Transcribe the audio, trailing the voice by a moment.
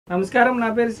నమస్కారం, నా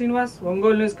పేరు శ్రీనివాస్.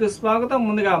 ఒంగోలు న్యూస్ కు స్వాగతం.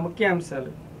 ముందుగా ముఖ్యాంశాలు.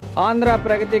 ఆంధ్ర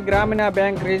ప్రగతి గ్రామీణ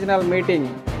బ్యాంక్ రీజనల్ మీటింగ్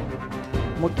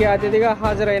ముఖ్య అతిథిగా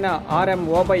హాజరైన ఆర్ఎం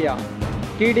ఓబయ్య.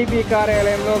 టీడీపీ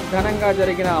కార్యాలయంలో ఘనంగా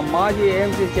జరిగిన మాజీ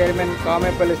ఏఎంసీ చైర్మన్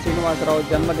కామేపల్లి శ్రీనివాసరావు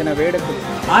జన్మదిన వేడుకలు.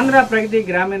 ఆంధ్ర ప్రగతి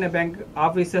గ్రామీణ bank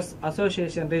officers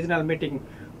association regional meeting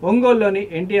ఒంగోలులోని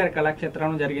ఎన్టీఆర్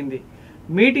కళాక్షేత్రంలో జరిగింది.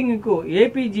 మీటింగ్కు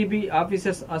APGB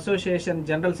officers association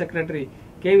general secretary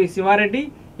KV Sivareddy,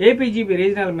 APGB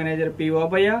regional manager P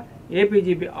Obaiah,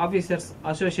 APGB officers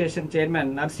association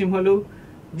chairman Narasimhulu,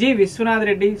 G Vishwanath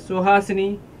Reddy, Suhasini,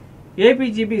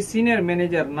 APGB senior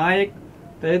manager Naik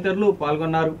తదితరులు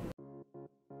పాల్గొన్నారు.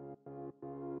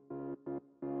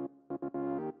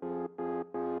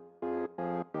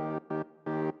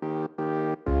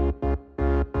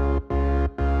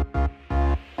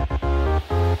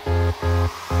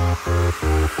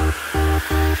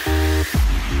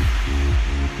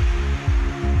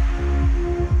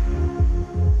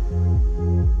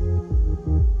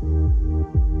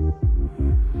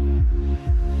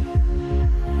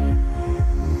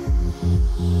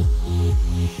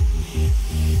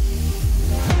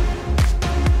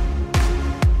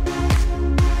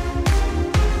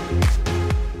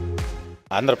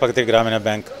 ఆంధ్ర ప్రగతి గ్రామీణ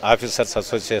బ్యాంక్ ఆఫీసర్స్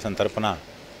అసోసియేషన్ తరఫున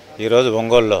ఈరోజు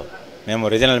ఒంగోలులో మేము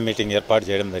రీజనల్ మీటింగ్ ఏర్పాటు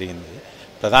చేయడం జరిగింది.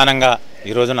 ప్రధానంగా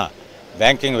ఈ రోజున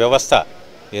బ్యాంకింగ్ వ్యవస్థ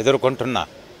ఎదుర్కొంటున్న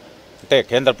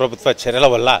కేంద్ర ప్రభుత్వ చర్యల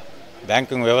వల్ల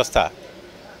బ్యాంకింగ్ వ్యవస్థ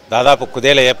దాదాపు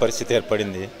కుదేలయ్యే పరిస్థితి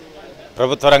ఏర్పడింది.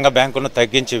 ప్రభుత్వ రంగ బ్యాంకును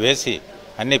తగ్గించి వేసి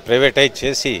అన్నీ ప్రైవేటైజ్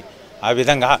చేసి ఆ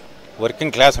విధంగా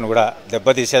వర్కింగ్ క్లాస్ను కూడా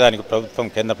దెబ్బతీసేదానికి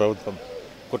కేంద్ర ప్రభుత్వం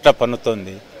కుట్ర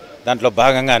పన్నుతోంది. దాంట్లో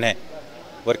భాగంగానే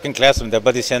వర్కింగ్ క్లాస్ను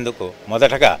దెబ్బతీసేందుకు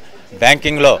మొదటగా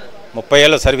బ్యాంకింగ్లో 30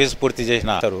 ఏళ్ళ సర్వీస్ పూర్తి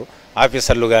చేసిన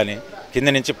ఆఫీసర్లు కానీ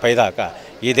కింది నుంచి పైదాకా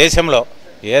ఈ దేశంలో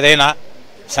ఏదైనా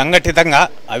సంఘటితంగా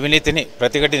అవినీతిని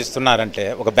ప్రతిఘటిస్తున్నారంటే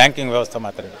ఒక బ్యాంకింగ్ వ్యవస్థ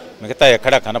మాత్రమే, మిగతా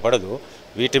ఎక్కడా కనపడదు.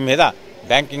 వీటి మీద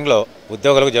బ్యాంకింగ్లో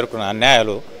ఉద్యోగులకు జరుగుతున్న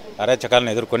అన్యాయాలు,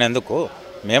 అరాచకాలను ఎదుర్కొనేందుకు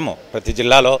మేము ప్రతి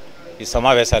జిల్లాలో ఈ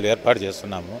సమావేశాలు ఏర్పాటు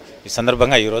చేస్తున్నాము. ఈ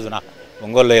సందర్భంగా ఈ రోజున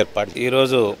ఒంగోలులో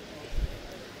ఈరోజు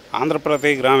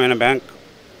ఆంధ్రప్రదేశ్ గ్రామీణ bank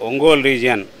Ongole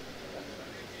region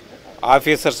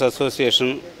officers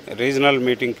association regional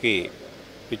మీటింగ్కి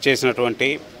ఇచ్చేసినటువంటి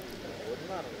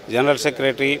జనరల్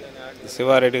సెక్రటరీ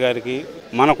శివారెడ్డి గారికి,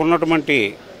 మనకున్నటువంటి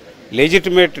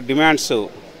లెజిటిమేట్ డిమాండ్స్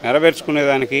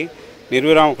నెరవేర్చుకునేదానికి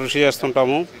నిర్విరామ కృషి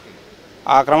చేస్తుంటాము.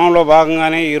 ఆ క్రమంలో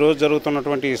భాగంగానే ఈరోజు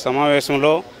జరుగుతున్నటువంటి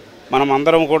సమావేశంలో మనం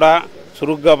అందరం కూడా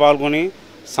చురుగ్గా పాల్గొని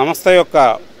సంస్థ యొక్క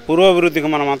పురోభివృద్ధికి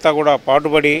మనమంతా కూడా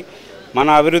పాటుపడి మన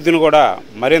అభివృద్ధిని కూడా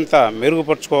మరింత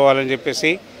మెరుగుపరుచుకోవాలని చెప్పేసి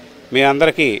మీ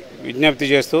అందరికీ విజ్ఞప్తి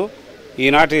చేస్తూ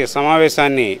ఈనాటి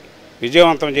సమావేశాన్ని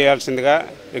విజయవంతం చేయాల్సిందిగా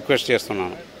రిక్వెస్ట్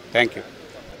చేస్తున్నాను. Thank you.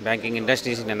 బ్యాంకింగ్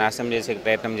ఇండస్ట్రీస్ని నాశనం చేసే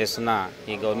ప్రయత్నం చేస్తున్న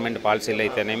ఈ గవర్నమెంట్ పాలసీలు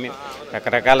అయితేనేమి,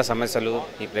 రకరకాల సమస్యలు,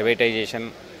 ఈ ప్రైవేటైజేషన్,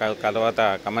 తర్వాత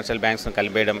కమర్షియల్ బ్యాంక్స్ను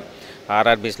కలిపేయడం,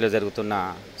 ఆర్ఆర్బీస్లో జరుగుతున్న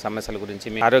సమస్యల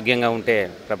గురించి ఆరోగ్యంగా ఉంటే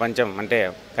ప్రపంచం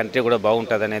కంట్రీ కూడా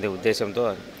బాగుంటుంది అనేది ఉద్దేశంతో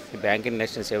ఈ బ్యాంకింగ్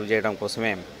ఇండస్ట్రీని సేవ్ చేయడం కోసమే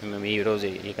మేము ఈరోజు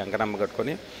ఈ కంకణం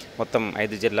కట్టుకొని మొత్తం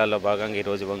 5 జిల్లాల్లో భాగంగా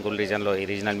ఈరోజు ఒంగోలు రీజన్లో ఈ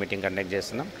రీజనల్ మీటింగ్ కండక్ట్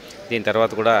చేస్తున్నాం. దీని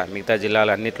తర్వాత కూడా మిగతా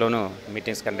జిల్లాలు అన్నింటిలోనూ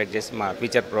మీటింగ్స్ కండక్ట్ చేసి మా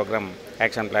ఫ్యూచర్ ప్రోగ్రామ్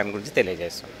యాక్షన్ ప్లాన్ గురించి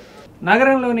తెలియజేస్తాం.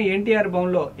 నగరంలోని ఎన్టీఆర్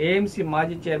భవన్లో ఏఎంసీ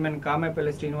మాజీ చైర్మన్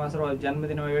కామేపల్లి శ్రీనివాసరావు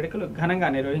జన్మదిన వేడుకలు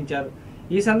ఘనంగా నిర్వహించారు.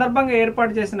 ఈ సందర్భంగా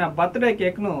ఏర్పాటు చేసిన బర్త్డే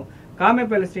కేక్ను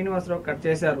కామేపల్లి శ్రీనివాసరావు కట్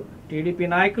చేశారు. టీడీపీ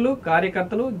నాయకులు,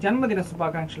 కార్యకర్తలు జన్మదిన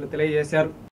శుభాకాంక్షలు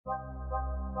తెలియజేశారు.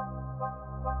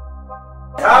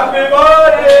 Happy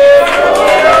birthday!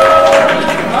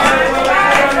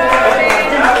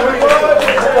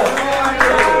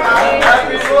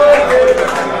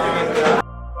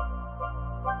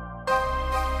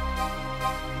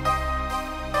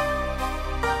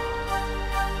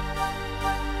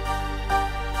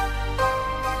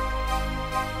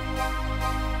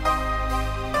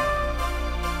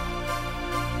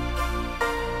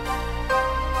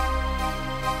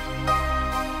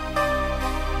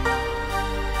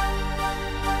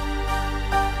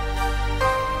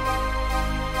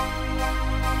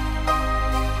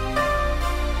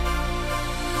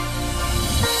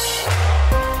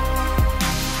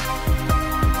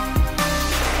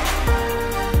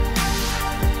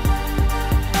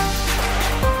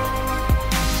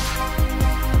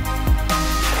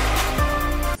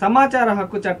 సమాచార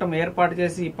హక్కు చట్టం ఏర్పాటు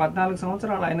చేసి 14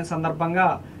 సంవత్సరాలు అయిన సందర్భంగా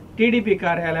టీడీపీ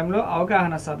కార్యాలయంలో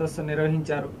అవగాహన సదస్సు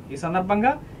నిర్వహించారు. ఈ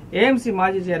సందర్భంగా ఏఎంసీ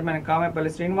మాజీ చైర్మన్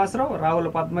కామేపల్లి శ్రీనివాసరావు, రావుల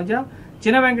పద్మజ,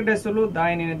 చిన్న వెంకటేశ్వర్లు,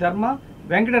 దాయినేని ధర్మ,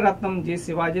 వెంకటరత్నం, జి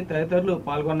శివాజీ తదితరులు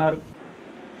పాల్గొన్నారు.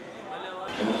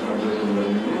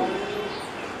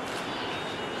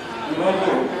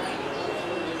 ఈరోజు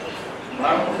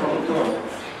భారత ప్రభుత్వం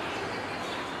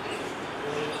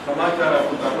సమాచార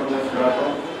హక్కు చట్టం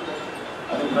తీసుకురావడం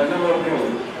అది ప్రజల్లోకి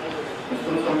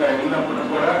విస్తృతంగా వెళ్ళినప్పుడు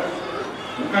కూడా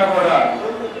ఇంకా కూడా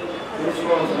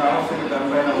తెలుసుకోవాల్సిన ఆవశ్యకత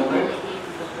ఎంతైనా ఉంది.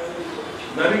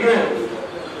 జరిగే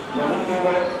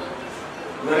ప్రభుత్వంలో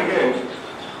జరిగే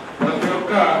ప్రతి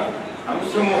ఒక్క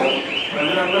అంశము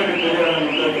ప్రజలందరికీ తెలియాలని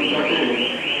ఉద్దేశంతో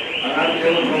ఆనాటి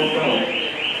కేంద్ర ప్రభుత్వం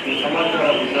ఈ సమాచార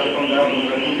హక్కు చట్టం తేవడం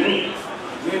జరిగింది.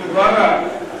 దీని ద్వారా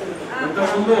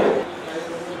ఇంతకుముందు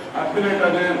అప్పిలేట్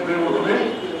అనేది ఉంటుంది,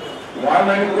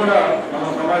 వాళ్ళని కూడా మనం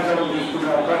సమాచారం తీసుకునే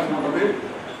అవకాశం ఉంటుంది.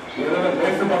 ఏదైనా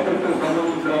దేశ భద్రతకు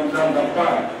సంబంధించిన అంశాలు తప్ప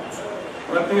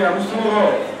ప్రతి అంశంలో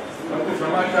ప్రతి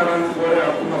సమాచారాన్ని కోరే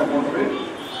హక్కు మనకు ఉంటుంది.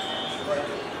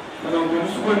 మనం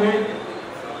తెలుసుకొని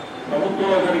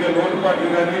ప్రభుత్వంలో జరిగే లోటుపాట్లు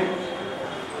కానీ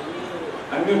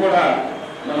అన్నీ కూడా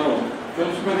మనం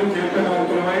తెలుసుకొని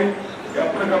చైతన్యవంతులమై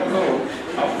ఎప్పటికప్పుడు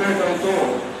అప్డేట్ అవుతూ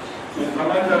ఈ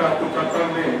సమాచార హక్కు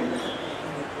చట్టాన్ని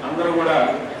అందరూ కూడా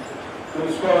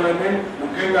తెలుసుకోవాలని,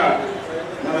 ముఖ్యంగా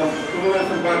మనం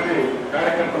తెలుగుదేశం పార్టీ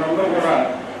కార్యకర్తలందరూ కూడా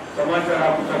సమాచార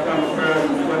హక్కు చట్టాన్ని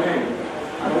ఉపయోగించుకొని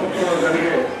ప్రభుత్వంలో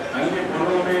జరిగే అన్ని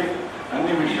పనులని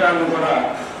అన్ని విషయాలను కూడా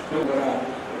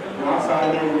మాస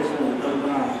ఆర్గనైజేషన్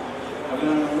తరఫున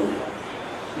అభినందనలు.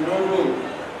 ఈరోజు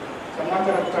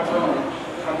సమాచార చట్టం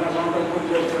 14 సంవత్సరాలు పూర్తి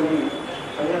చేసుకొని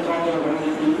 15 సంవత్సరాలు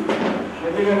గడుస్తుంది.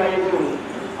 2005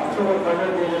 అక్టోబర్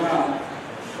 12 తేదీన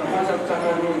సమాచార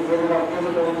చట్టాన్ని కేంద్ర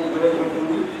ప్రభుత్వం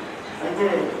ప్రవేశపెట్టింది. అయితే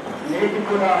నేటి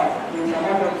కూడా ఈ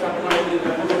సమాచార చట్టం అనేది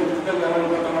ప్రజలకు డిజిటల్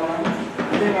వెళ్ళాలనుకుంటున్నాము.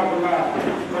 అంతేకాకుండా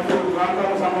ప్రతి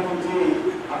ప్రాంతాలకు సంబంధించి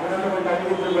అక్కడ ఉన్నటువంటి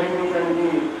అభివృద్ధి బయటకి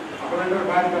అక్కడ ఉన్న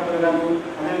కార్యకర్తలు కానీ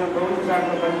అదేవిధంగా ప్రభుత్వ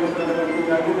శాఖలో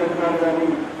పనిచేస్తున్నటువంటి అభివృద్ధి అధికారులు కానీ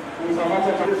ఈ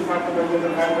సమాచార శాఖలో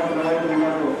పనిచేస్తున్న కార్యకర్తలు ఎవరైతే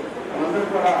ఉన్నారు వాళ్ళందరూ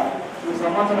కూడా ఈ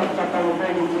సమాచార చట్టాన్ని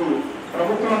ఉపయోగించి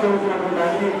ప్రభుత్వం జరుగుతున్నటువంటి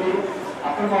అవినీతి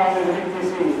అక్రమాలను వెనక్కి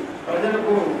తీసి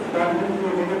ప్రజలకు దాని గురించి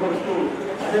తెలియపరుస్తూ,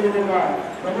 అదేవిధంగా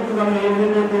ప్రభుత్వం ఏ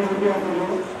విధంగా వృద్ధి అవుతుందో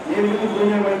ఏ విధంగా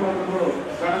భూమి అయిపోతుందో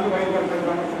దానికి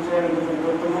బయటపడతాం చేయాలని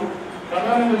కోరుతున్నాం.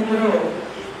 ప్రధానమంత్రిలో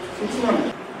 6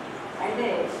 అయితే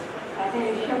ప్రతి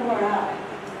విషయం కూడా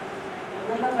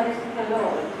ఉన్న పరిస్థితుల్లో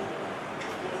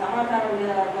సమాచారం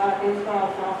ద్వారా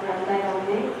తెలుసుకోవాల్సిన అవసరం ఎంతైనా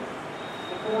ఉంది.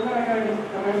 ఇప్పుడు ఉన్నటువంటి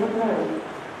ప్రభుత్వం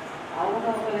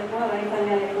అవకతవకలు ఎక్కువ,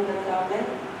 వైఫల్యాలు ఎక్కువ జరుగుతూ ఉన్నాయి.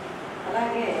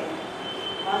 అలాగే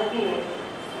వాళ్ళకి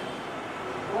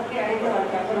ఓకే అడిగితే వాళ్ళు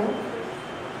చెప్పడం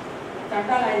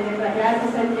చట్టాలు ఆయన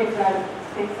క్లాసెస్ అని చెప్పారు.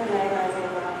 6, 9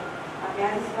 కూడా ఆ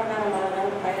క్లాసెస్ ప్రకారం మనం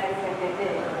బయలుదేరినట్టు అయితే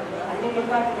అన్ని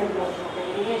డిపార్ట్మెంట్లో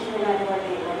ఇరిగేషన్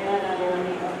కానివ్వండి, మహిళా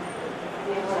కానివ్వండి,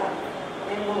 అన్నీ కూడా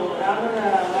రేపు రానున్న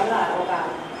వల్ల ఒక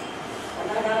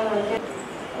అంతర్కాలంలో వచ్చే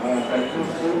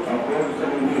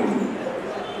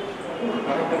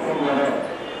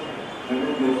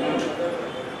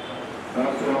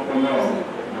రాష్ట్ర వ్యాప్తంగా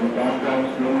మన పార్టీ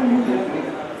ఆఫీసులో చేసి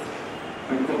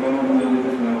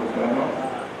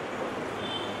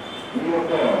ఈ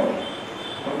యొక్క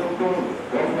ప్రభుత్వం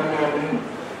వ్యవసాయాన్ని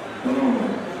మనం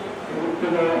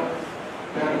పూర్తిగా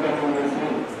కార్యక్రమం చేసి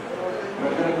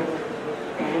ప్రజలకు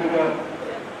క్లియర్గా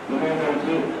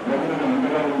నిర్ణయించి ప్రజలకు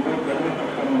అంతగా ఉంటూ ప్రజల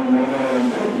పక్షాన్ని మనం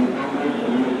నిలబడాలంటే ఈ కాంగ్రెస్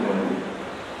ప్రజలు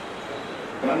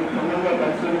దాన్ని క్షుణ్ణంగా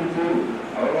పరిశీలించి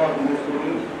అవగాహన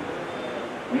చేసుకుని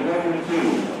నిర్వహించి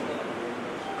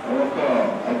ఒక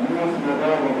అడ్వాన్స్ మీద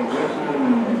ఒక కోర్సులో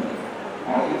మనం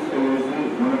ఆఫీస్కి వేసి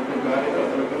మన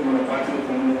కార్యకర్తలకు మన పార్టీకి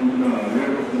సంబంధించిన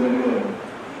లీడర్స్ జరిగే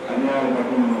అన్యాయాల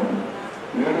పట్ల మనం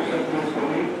లీడర్షిప్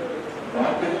తీసుకొని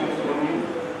బాధ్యత తీసుకొని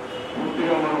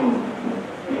పూర్తిగా మనం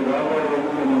ఈ రాబోయే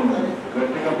రోజుల్లో మనం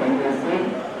గట్టిగా పనిచేస్తే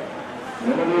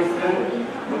నిలదీస్తే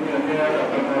కొన్ని అన్యాయాల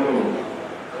అక్రమాలు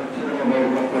ఖచ్చితంగా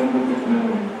బయటపడతాయని చెప్పేసి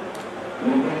నేను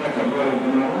నిజంగా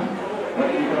చెప్పగలుగుతున్నాను.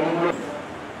 మరి ఈ క్రమంలో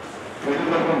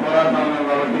ప్రజలకు పోరాడుతున్నాం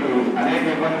కాబట్టి అనేక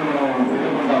ఇబ్బందులు మనం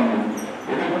ఎదుర్కొంటాము.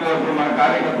 ఎదుర్కొనేటప్పుడు మన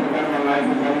కార్యకర్తలు కానీ మన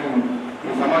నాయకులు కానీ ఈ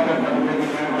సమాచార పద్ధతి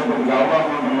కూడా కొద్దిగా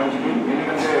అవగాహన ఉండడం మంచిది.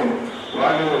 ఎందుకంటే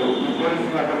వాళ్ళు ఈ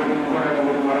పోలీసులు అక్కడ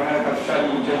ఇంకోటప్పుడు మన మీద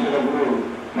కష్టాలు చేసేటప్పుడు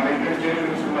మన ఇక్కడ చర్యలు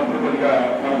తీసుకున్నప్పుడు కొద్దిగా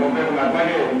మనకు ఉపయోగం.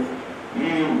 అట్లాగే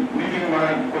ఈ మీటింగ్ మన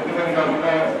కొద్దిమంది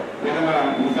కాకుండా ఏదైనా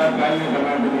ఈసారి ప్లాన్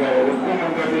చేద్దాం కొద్దిగా ఎక్కువ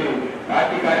మంది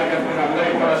పార్టీ కార్యకర్తలు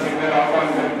అందరికీ కూడా దీని మీద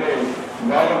అవగాహన కలిగితే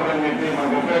బాగుంటుందని చెప్పి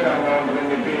మనకు ఉపయోగకరంగా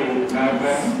ఉంటుందని చెప్పి నా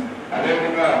అభిప్రాయం.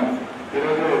 అదేవిధంగా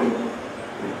ఈరోజు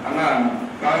అన్న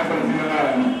కాంగ్రెస్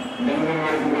జన్మదిన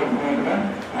వేడుక జరుపుకున్నట్టుగా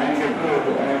ఆయనకి ఎప్పుడు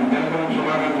జన్మదిన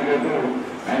శుభాకాంక్షలు చేస్తూ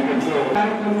ఆయనకి ఎప్పుడు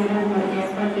కార్యక్రమం మనకి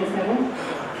ఏర్పాటు చేశారు.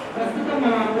 ప్రస్తుతం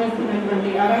మనం అనుభవిస్తున్నటువంటి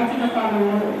అరాచక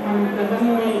పాలనలో మనం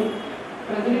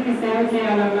ప్రజలకి సేవ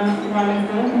చేయాలన్నా, వాళ్ళకి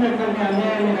జరుగుతున్నటువంటి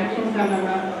అన్యాయాన్ని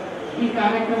రక్షించాలన్నా ఈ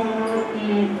కార్యక్రమంలో ఈ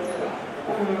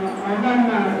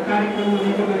అవగాహన కార్యక్రమం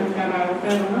అనేది మనకి చాలా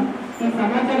ఉపయోగం. ఈ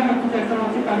సమాచార హక్కు చట్టం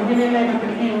వచ్చి 15 ఏళ్ళు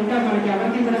అయినప్పటికీ ఇంకా మనకి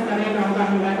ఎవరికి కూడా సరైన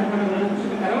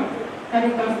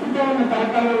ప్రస్తుతం ఉన్న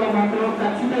పరిపాలనలో మాత్రం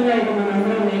ఖచ్చితంగా ఇది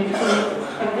మనందరం నేర్చుకుని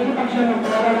ప్రజల పక్షాన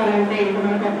పోరాడాలంటే ఇది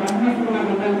మనకు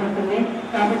బ్రహ్మస్వరూపంగా ఉపయోగపడుతుంది.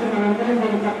 కాబట్టి మనందరం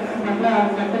దీని పట్ల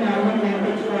చక్కని అవగాహన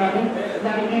నేర్పించుకోవాలి.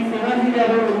 దానికి శివాజీ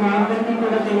గారు మా అందరికీ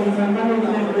కూడా దీనికి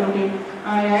సంబంధించినటువంటి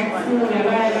ఆ యాక్ట్స్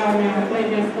ఎలా మేము అప్లై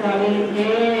చేసుకోవాలి, ఏ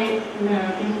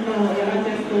దీంట్లో ఎలా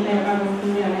చేసుకుంటే ఎలా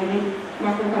వస్తుంది అనేది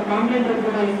మాకు ఒక కాంప్లైంట్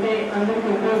కూడా ఇస్తే అందరికీ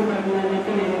ఉపయోగపడుతుందని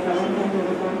చెప్పి నేను ప్రభుత్వం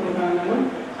కోరుకుంటున్నాను.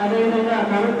 అదేవిధంగా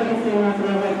కవడపల్లి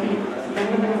శ్రీనివాసరావు గారికి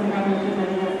ధన్యవాదాలు శుభాకాంక్షలు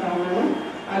తెలియజేస్తా ఉన్నాను.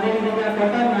 అదేవిధంగా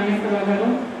కొట్టారి నాగేశ్వరరావు గారు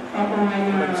పాపం ఆయన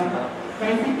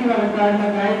వైసీపీ వాళ్ళ ద్వారా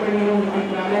గాయపడి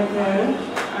రాలేకపోయారు.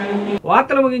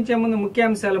 వార్తలు ముగించే ముందు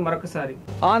ముఖ్యాంశాలు మరొకసారి.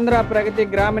 ఆంధ్ర ప్రగతి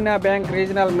గ్రామీణ బ్యాంక్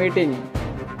రీజనల్ మీటింగ్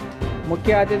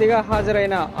ముఖ్య అతిథిగా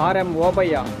హాజరైన ఆర్ఎం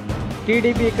ఓబయ్య.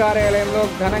 టీడీపీ కార్యాలయంలో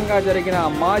ఘనంగా జరిగిన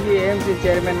మాజీ ఏఎంసీ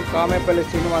చైర్మన్ కామేపల్లి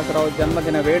శ్రీనివాసరావు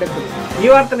జన్మదిన వేడుకలు. ఈ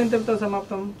వార్తలు ఇంతటితో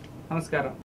సమాప్తం. నమస్కారం.